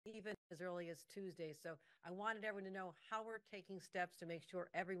even as early as Tuesday. So I wanted everyone to know how we're taking steps to make sure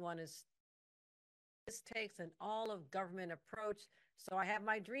everyone is. This takes an all of government approach. So I have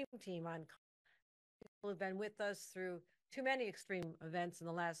my dream team on people who've been with us through too many extreme events in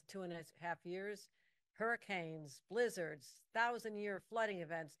the last 2.5 years. Hurricanes, blizzards, 1,000-year flooding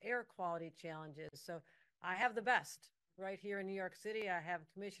events, air quality challenges. So I have the best right here in New York City. I have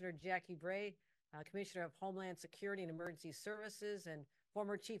Commissioner Jackie Bray, Commissioner of Homeland Security and Emergency Services, and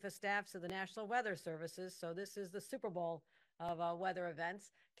former Chief of Staff to the National Weather Services. So this is the Super Bowl of weather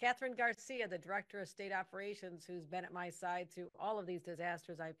events. Catherine Garcia, the Director of State Operations, who's been at my side through all of these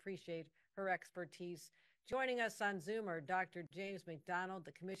disasters. I appreciate her expertise. Joining us on Zoom are Dr. James McDonald,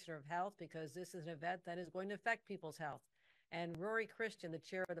 the Commissioner of Health, because this is an event that is going to affect people's health, and Rory Christian, the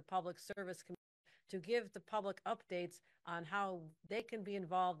Chair of the Public Service Committee, to give the public updates on how they can be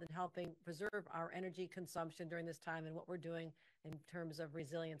involved in helping preserve our energy consumption during this time and what we're doing in terms of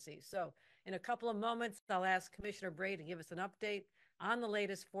resiliency. So in a couple of moments, I'll ask Commissioner Bray to give us an update on the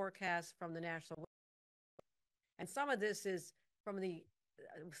latest forecast from the National Weather. And some of this is from the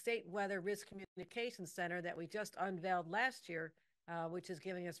State Weather Risk Communication Center that we just unveiled last year, which is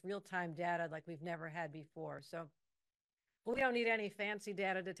giving us real-time data like we've never had before. So we don't need any fancy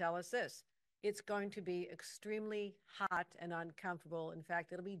data to tell us this. It's going to be extremely hot and uncomfortable. In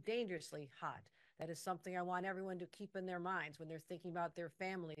fact, it'll be dangerously hot. That is something I want everyone to keep in their minds when they're thinking about their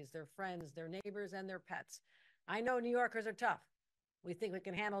families, their friends, their neighbors, and their pets. I know New Yorkers are tough. We think we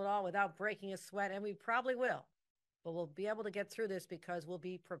can handle it all without breaking a sweat, and we probably will. But we'll be able to get through this because we'll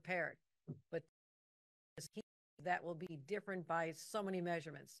be prepared. But that will be different by so many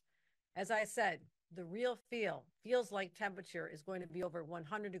measurements. As I said, the real feels like temperature is going to be over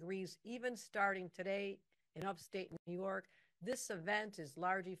 100 degrees, even starting today in upstate New York. This event is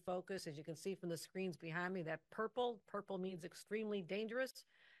largely focused, as you can see from the screens behind me, that purple means extremely dangerous.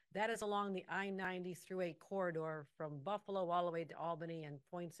 That is along the I-90 through-8 corridor from Buffalo all the way to Albany and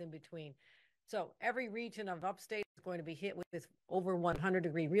points in between. So every region of upstate is going to be hit with over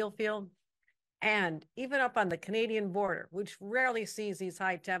 100-degree real feel. And even up on the Canadian border, which rarely sees these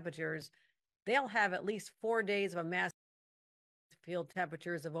high temperatures, they'll have at least 4 days of a massive field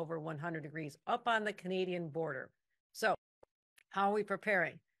temperatures of over 100 degrees up on the Canadian border. So how are we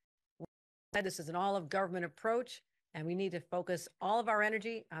preparing? This is an all-of-government approach, and we need to focus all of our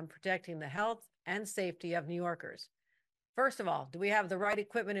energy on protecting the health and safety of New Yorkers. First of all, do we have the right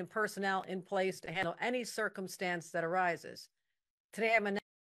equipment and personnel in place to handle any circumstance that arises? Today,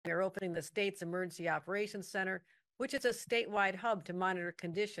 we are opening the state's Emergency Operations Center, which is a statewide hub to monitor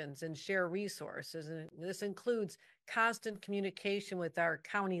conditions and share resources. And this includes constant communication with our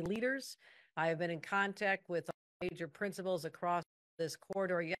county leaders. I have been in contact with major principals across this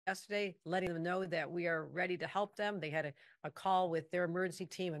corridor yesterday, letting them know that we are ready to help them. They had a call with their emergency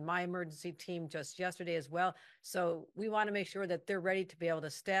team and my emergency team just yesterday as well. So we want to make sure that they're ready to be able to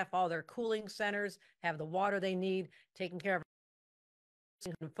staff all their cooling centers, have the water they need, taking care of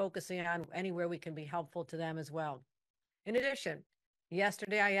and focusing on anywhere we can be helpful to them as well. In addition,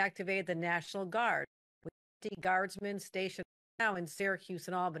 yesterday I activated the National Guard with 50 guardsmen stationed now in Syracuse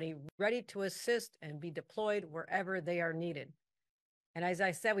and Albany, ready to assist and be deployed wherever they are needed. And as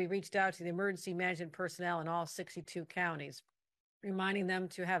I said, we reached out to the emergency management personnel in all 62 counties, reminding them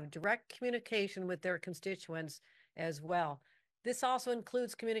to have direct communication with their constituents as well. This also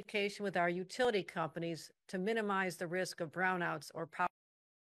includes communication with our utility companies to minimize the risk of brownouts or power.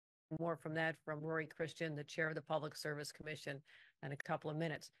 More from that from Rory Christian, the Chair of the Public Service Commission, in a couple of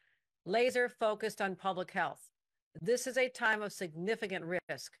minutes. Laser focused on public health. This is a time of significant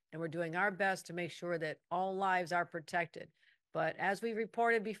risk, and we're doing our best to make sure that all lives are protected. But as we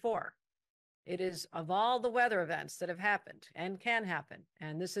reported before, it is of all the weather events that have happened and can happen,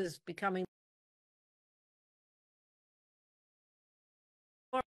 and this is becoming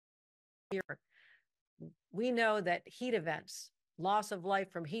here. We know that heat events, loss of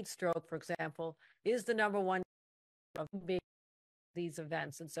life from heat stroke, for example, is the #1 of these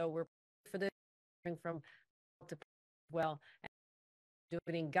events. And so we're for this from to well,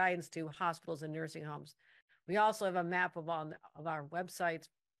 doing guidance to hospitals and nursing homes. We also have a map of our websites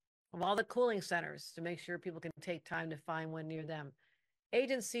of all the cooling centers to make sure people can take time to find one near them.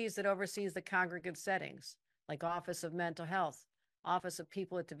 Agencies that oversees the congregate settings, like Office of Mental Health, Office of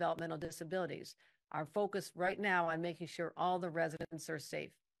People with Developmental Disabilities, are focused right now on making sure all the residents are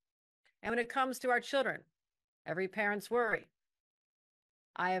safe. And when it comes to our children, every parent's worry.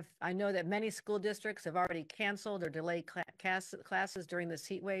 I know that many school districts have already canceled or delayed classes during this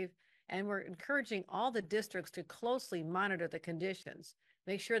heat wave, and we're encouraging all the districts to closely monitor the conditions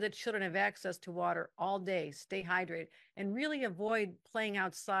Make sure that children have access to water all day, stay hydrated, and really avoid playing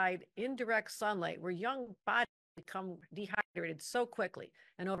outside in direct sunlight where young bodies become dehydrated so quickly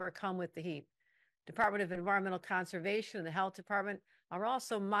and overcome with the heat. Department of Environmental Conservation and the Health Department are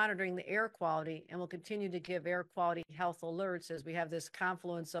also monitoring the air quality and will continue to give air quality health alerts as we have this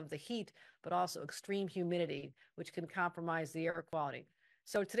confluence of the heat, but also extreme humidity, which can compromise the air quality.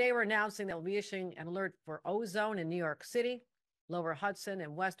 So today we're announcing that we'll be issuing an alert for ozone in New York City, Lower Hudson,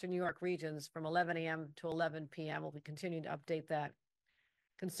 and Western New York regions from 11 a.m. to 11 p.m. We'll be continuing to update that.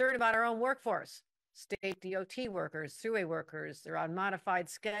 Concerned about our own workforce. State DOT workers, thruway workers, they're on modified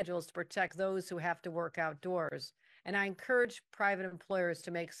schedules to protect those who have to work outdoors. And I encourage private employers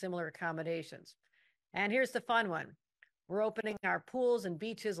to make similar accommodations. And here's the fun one. We're opening our pools and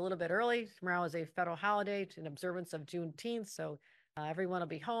beaches a little bit early. Tomorrow is a federal holiday in observance of Juneteenth, so everyone will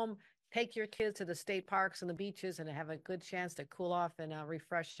be home. Take your kids to the state parks and the beaches and have a good chance to cool off in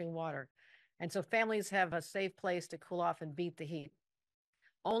refreshing water. And so families have a safe place to cool off and beat the heat.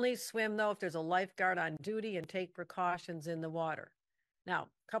 Only swim, though, if there's a lifeguard on duty, and take precautions in the water. Now,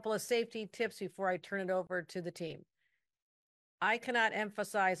 a couple of safety tips before I turn it over to the team. I cannot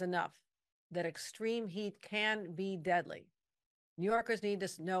emphasize enough that extreme heat can be deadly. New Yorkers need to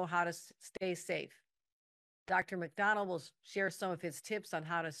know how to stay safe. Dr. McDonald will share some of his tips on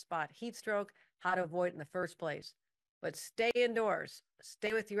how to spot heat stroke, how to avoid it in the first place. But stay indoors.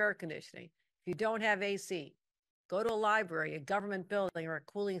 Stay with your air conditioning. If you don't have AC, go to a library, a government building, or a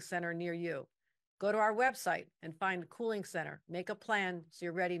cooling center near you. Go to our website and find a cooling center. Make a plan so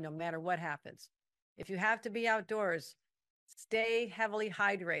you're ready no matter what happens. If you have to be outdoors, stay heavily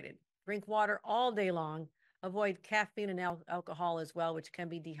hydrated. Drink water all day long. Avoid caffeine and alcohol as well, which can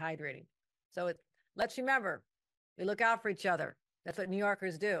be dehydrating. So let's remember, we look out for each other. That's what New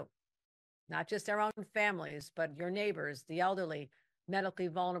Yorkers do. Not just our own families, but your neighbors, the elderly, medically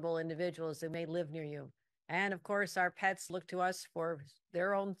vulnerable individuals that may live near you. And of course, our pets look to us for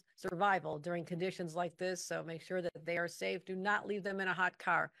their own survival during conditions like this. So make sure that they are safe. Do not leave them in a hot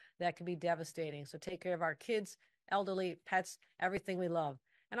car. That can be devastating. So take care of our kids, elderly, pets, everything we love.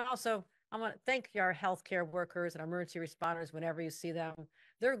 And also, I want to thank our healthcare workers and emergency responders whenever you see them.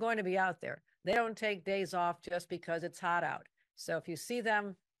 They're going to be out there. They don't take days off just because it's hot out. So if you see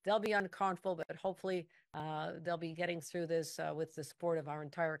them, they'll be uncomfortable, but hopefully they'll be getting through this with the support of our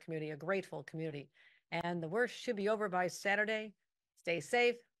entire community, a grateful community. And the worst should be over by Saturday. Stay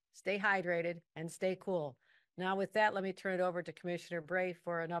safe, stay hydrated, and stay cool. Now with that, let me turn it over to Commissioner Bray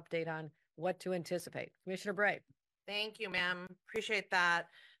for an update on what to anticipate. Commissioner Bray. Thank you, ma'am. Appreciate that.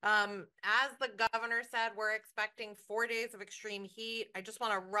 As the governor said, we're expecting 4 days of extreme heat. I just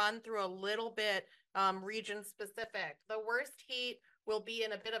want to run through a little bit region specific. The worst heat will be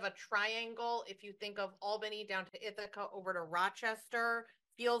in a bit of a triangle. If you think of Albany down to Ithaca over to Rochester,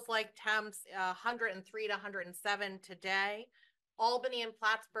 feels like temps 103 to 107 today. Albany and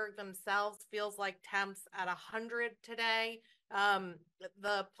Plattsburgh themselves feels like temps at 100 today.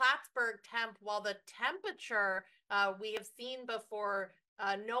 The Plattsburgh temp, while the temperature we have seen before,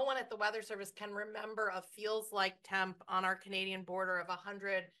 no one at the Weather Service can remember a feels like temp on our Canadian border of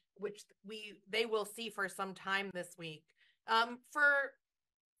 100, which they will see for some time this week. For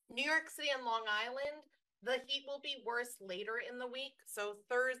New York City and Long Island, the heat will be worse later in the week. So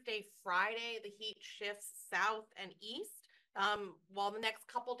Thursday, Friday, the heat shifts south and east. While the next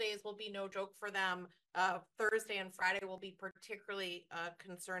couple days will be no joke for them, Thursday and Friday will be particularly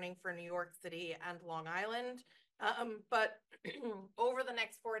concerning for New York City and Long Island. But over the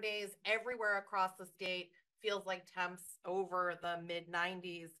next 4 days, everywhere across the state feels like temps over the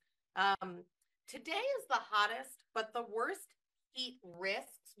mid-90s. Today is the hottest, but the worst heat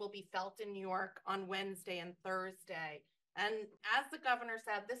risks will be felt in New York on Wednesday and Thursday. And as the governor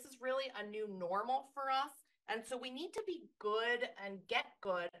said, this is really a new normal for us. And so we need to be good and get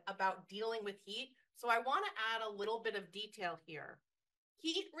good about dealing with heat. So I want to add a little bit of detail here.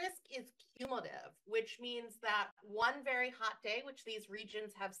 Heat risk is cumulative, which means that one very hot day, which these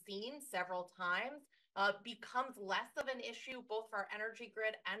regions have seen several times, becomes less of an issue both for our energy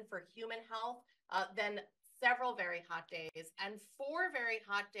grid and for human health than several very hot days. And 4 very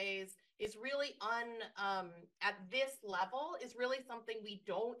hot days is really at this level is really something we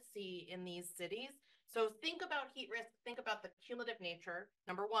don't see in these cities. So think about heat risk, think about the cumulative nature,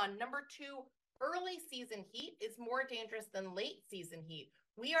 number one. Number two, early season heat is more dangerous than late season heat.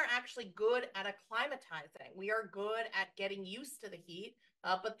 We are actually good at acclimatizing. We are good at getting used to the heat,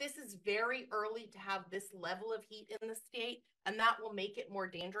 but this is very early to have this level of heat in the state, and that will make it more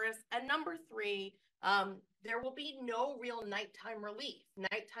dangerous. And number three, there will be no real nighttime relief.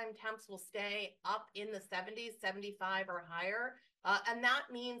 Nighttime temps will stay up in the 70s, 75 or higher. And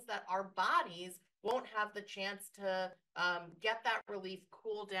that means that our bodies won't have the chance to get that relief,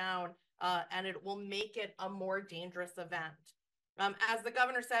 cool down, and it will make it a more dangerous event. As the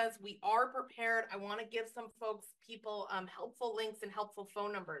governor says, we are prepared. I want to give some people helpful links and helpful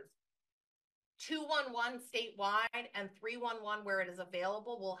phone numbers. 211 statewide and 311 where it is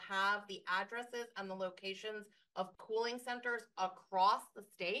available will have the addresses and the locations of cooling centers across the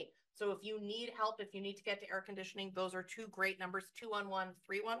state. So if you need help, if you need to get to air conditioning, those are two great numbers, 211,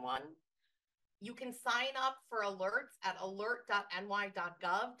 311. You can sign up for alerts at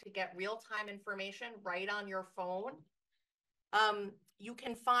alert.ny.gov to get real-time information right on your phone. You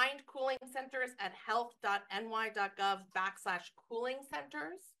can find cooling centers at health.ny.gov/cooling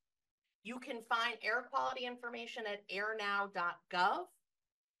centers. You can find air quality information at airnow.gov.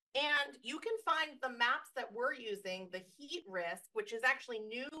 And you can find the maps that we're using, the heat risk, which is actually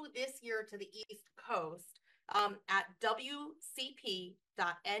new this year to the East Coast, at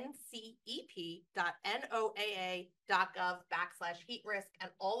wcp.ncep.noaa.gov/heat risk.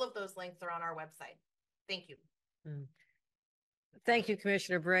 And all of those links are on our website. Thank you. Thank you,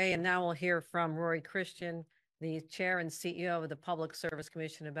 Commissioner Bray. And now we'll hear from Rory Christian, the Chair and CEO of the Public Service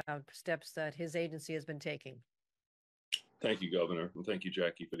Commission, about steps that his agency has been taking. Thank you, Governor, and thank you,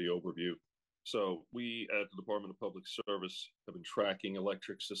 Jackie, for the overview. So we at the Department of Public Service have been tracking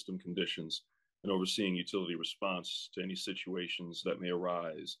electric system conditions and overseeing utility response to any situations that may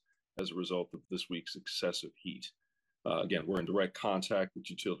arise as a result of this week's excessive heat. Again, we're in direct contact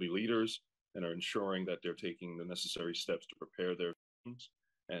with utility leaders and are ensuring that they're taking the necessary steps to prepare their teams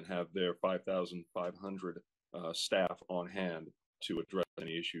and have their 5,500 staff on hand to address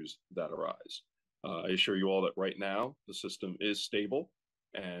any issues that arise. I assure you all that right now the system is stable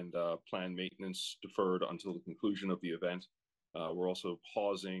and planned maintenance deferred until the conclusion of the event. We're also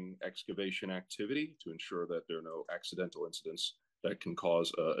pausing excavation activity to ensure that there are no accidental incidents that can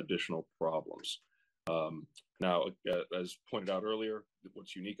cause additional problems. Now, as pointed out earlier,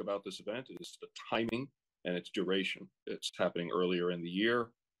 what's unique about this event is the timing and its duration. It's happening earlier in the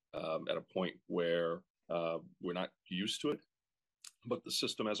year at a point where we're not used to it, but the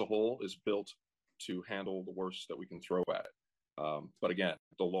system as a whole is built to handle the worst that we can throw at it. But again,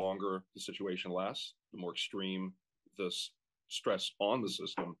 the longer the situation lasts, the more extreme the stress on the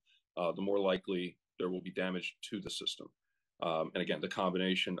system, the more likely there will be damage to the system. And again, the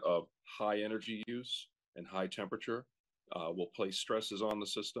combination of high energy use and high temperature will place stresses on the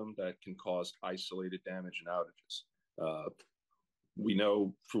system that can cause isolated damage and outages. We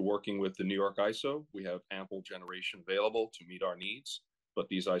know through working with the New York ISO, we have ample generation available to meet our needs, but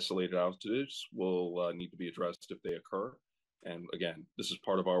these isolated outages will need to be addressed if they occur. And again, this is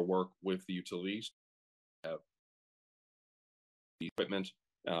part of our work with the utilities, have the equipment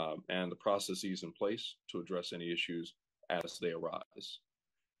and the processes in place to address any issues as they arise.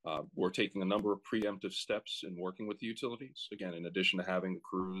 We're taking a number of preemptive steps in working with the utilities. Again, in addition to having the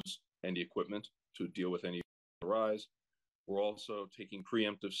crews and the equipment to deal with any arise, we're also taking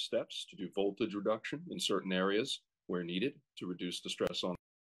preemptive steps to do voltage reduction in certain areas where needed to reduce the stress on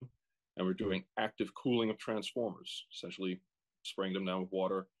them. And we're doing active cooling of transformers, essentially spraying them down with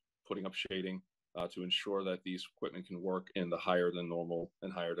water, putting up shading to ensure that these equipment can work in the higher than normal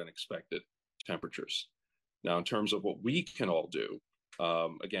and higher than expected temperatures. Now, in terms of what we can all do,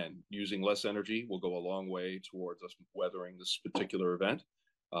 again, using less energy will go a long way towards us weathering this particular event.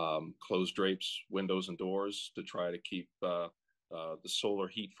 Close drapes, windows, and doors to try to keep the solar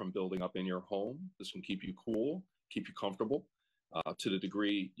heat from building up in your home. This can keep you cool, keep you comfortable. To the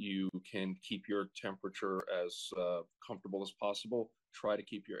degree you can keep your temperature as comfortable as possible, try to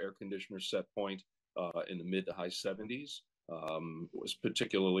keep your air conditioner set point in the mid to high 70s. Was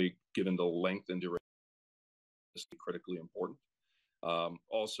particularly given the length and duration is critically important.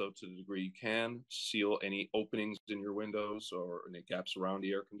 Also, to the degree you can, seal any openings in your windows or any gaps around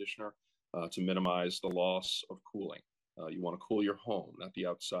the air conditioner to minimize the loss of cooling. You want to cool your home, not the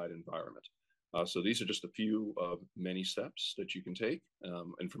outside environment. So these are just a few of many steps that you can take.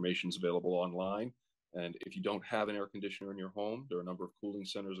 Information is available online. And if you don't have an air conditioner in your home, there are a number of cooling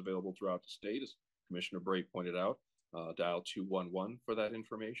centers available throughout the state. As Commissioner Bray pointed out, dial 211 for that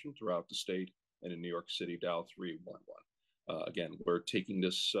information throughout the state. And in New York City, dial 311. Again, we're taking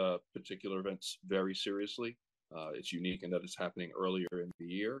this particular event very seriously. It's unique in that it's happening earlier in the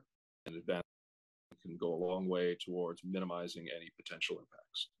year, and advance can go a long way towards minimizing any potential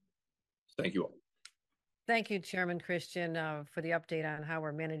impacts. Thank you all. Thank you, Chairman Christian, for the update on how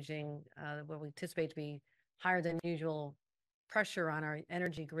we're managing what we anticipate to be higher than usual pressure on our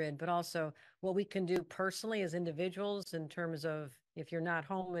energy grid, but also what we can do personally as individuals in terms of if you're not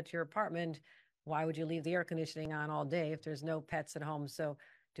home at your apartment, why would you leave the air conditioning on all day if there's no pets at home? So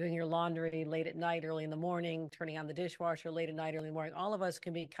doing your laundry late at night, early in the morning, turning on the dishwasher late at night, early in the morning, all of us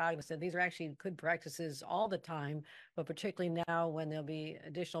can be cognizant. These are actually good practices all the time, but particularly now when there'll be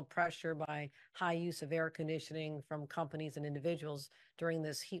additional pressure by high use of air conditioning from companies and individuals during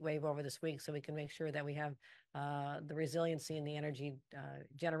this heat wave over this week, so we can make sure that we have the resiliency and the energy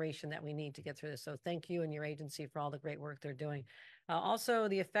generation that we need to get through this. So thank you and your agency for all the great work they're doing. Also,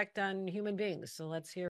 the effect on human beings. So let's hear